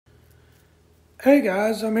Hey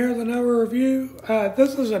guys, I'm here with another review.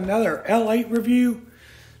 This is another L8 review.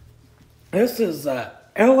 This is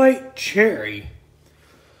L8 Cherry.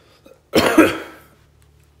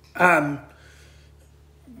 L8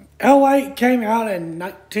 came out in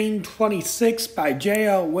 1926 by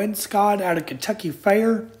J.L. Winscott out of Kentucky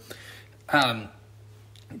Fair.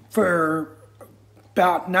 For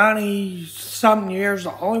about 90-something years,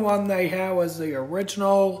 the only one they had was the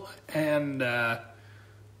original, and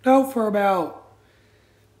for about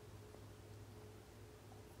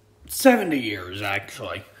 70 years,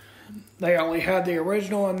 actually. They only had the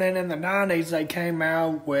original, and then in the 90s, they came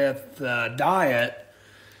out with Diet.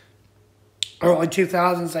 Early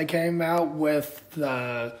 2000s, they came out with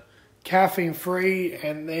caffeine-free,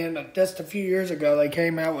 and then just a few years ago, they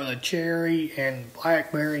came out with a cherry and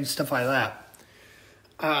blackberry and stuff like that.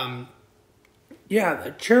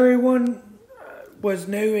 The cherry one was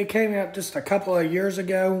new. It came out just a couple of years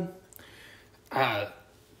ago.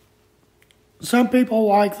 Some people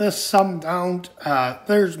like this, some don't.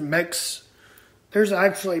 There's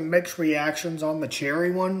actually mixed reactions on the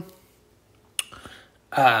cherry one.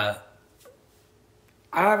 I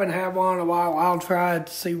haven't had one in a while. I'll try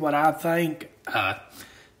to see what I think.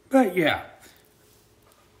 But yeah.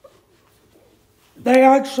 They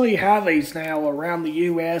actually have these now around the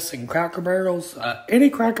U.S. in Cracker Barrels.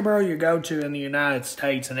 Any Cracker Barrel you go to in the United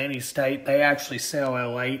States, in any state, they actually sell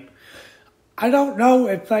L8. I don't know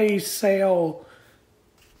if they sell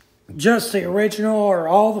just the original or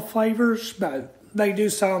all the flavors, but they do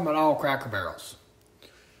sell them at all Cracker Barrels.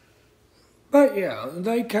 But yeah,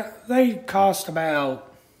 they cost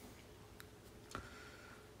about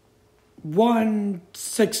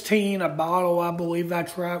 $1.16 a bottle, I believe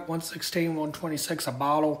that's right. $1.16, $1.26 a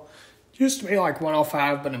bottle. Used to be like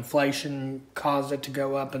 $1.05, but inflation caused it to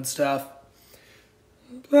go up and stuff.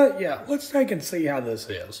 But yeah, let's take and see how this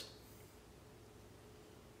is.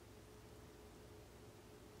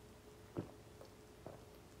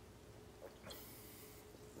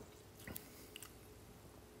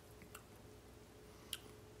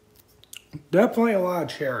 Definitely a lot of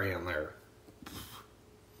cherry in there.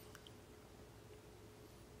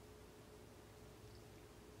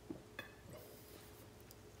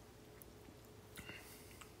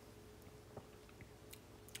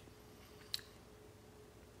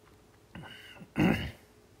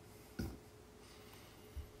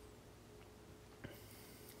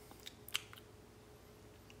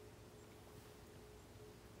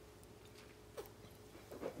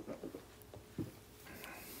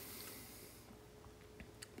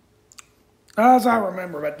 As I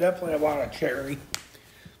remember, but definitely a lot of cherry.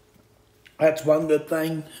 That's one good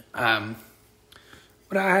thing. When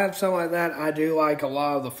I have something like that, I do like a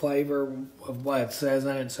lot of the flavor of what it says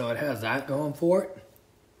in it, so it has that going for it.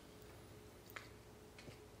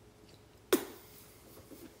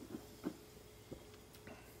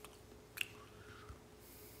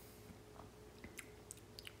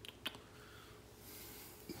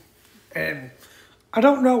 And I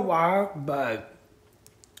don't know why, but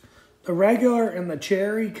the regular and the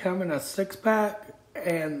cherry come in a 6-pack,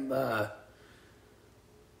 and the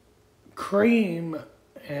cream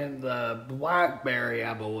and the blackberry,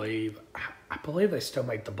 I believe they still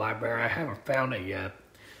make the blackberry. I haven't found it yet.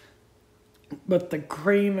 But the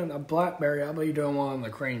cream and the blackberry, I'll be doing one on the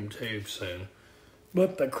cream too soon.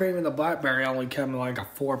 But the cream and the blackberry only come in like a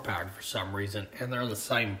 4-pack for some reason, and they're the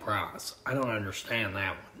same price. I don't understand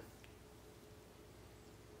that one.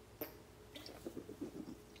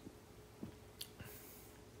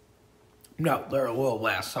 No, they're a little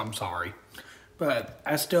less, I'm sorry. But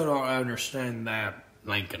I still don't understand that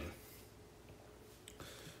Lincoln.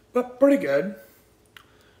 But pretty good.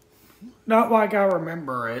 Not like I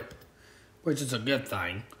remember it, which is a good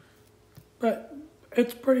thing. But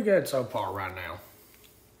it's pretty good so far right now.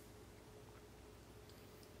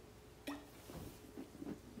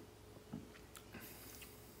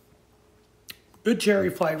 Good cherry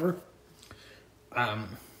flavor.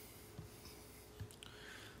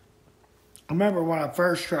 I remember when I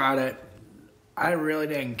first tried it, I really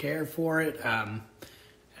didn't care for it. It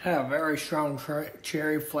had a very strong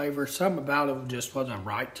cherry flavor. Something about it just wasn't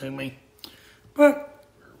right to me. But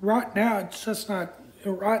right now, it's just not.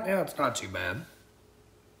 Right now, it's not too bad.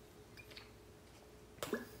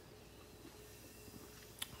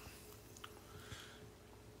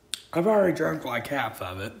 I've already drunk like half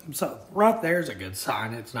of it, so right there's a good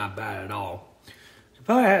sign. It's not bad at all. If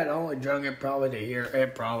I had only drunk it probably to here,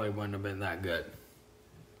 it probably wouldn't have been that good.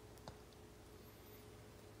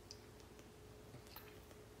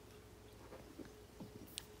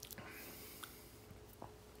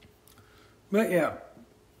 But yeah,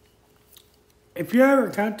 if you ever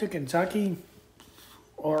come to Kentucky,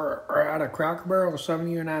 or at a Cracker Barrel or some in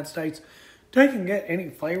the United States, they can get any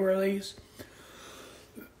flavor of these.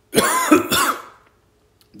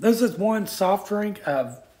 This is one soft drink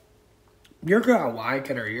of you're going to like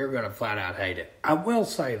it or you're going to flat out hate it. I will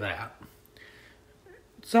say that.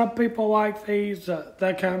 Some people like these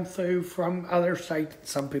that come through from other states, and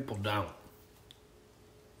some people don't.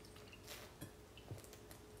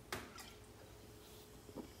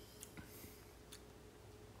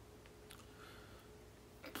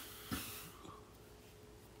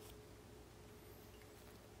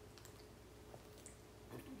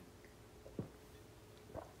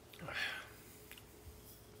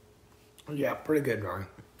 Yeah, pretty good drink.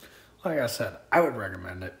 Like I said, I would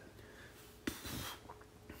recommend it.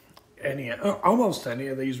 Almost any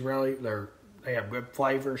of these really, they have good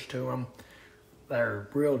flavors to them. They're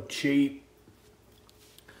real cheap.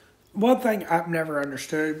 One thing I've never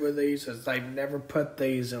understood with these is they've never put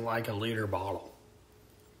these in like a liter bottle.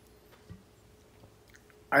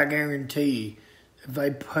 I guarantee if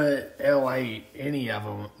they put L8, any of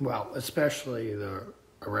them, well, especially the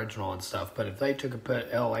original and stuff, but if they took and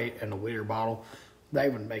put L8 in a liter bottle, they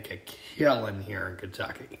would make a killing here in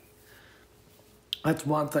Kentucky. That's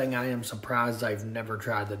one thing I am surprised they've never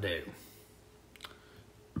tried to do.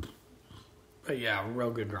 But yeah,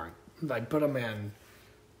 real good drink. They put them in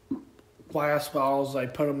glass bottles, they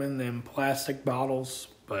put them in them plastic bottles,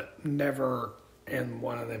 but never in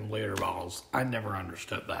one of them liter bottles. I never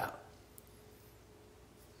understood that.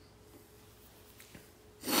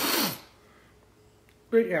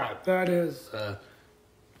 But yeah, that is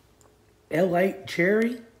L8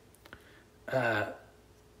 Cherry.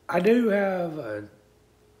 I do have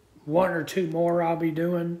one or two more I'll be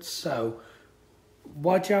doing, so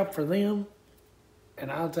watch out for them,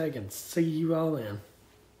 and I'll take and see you all then.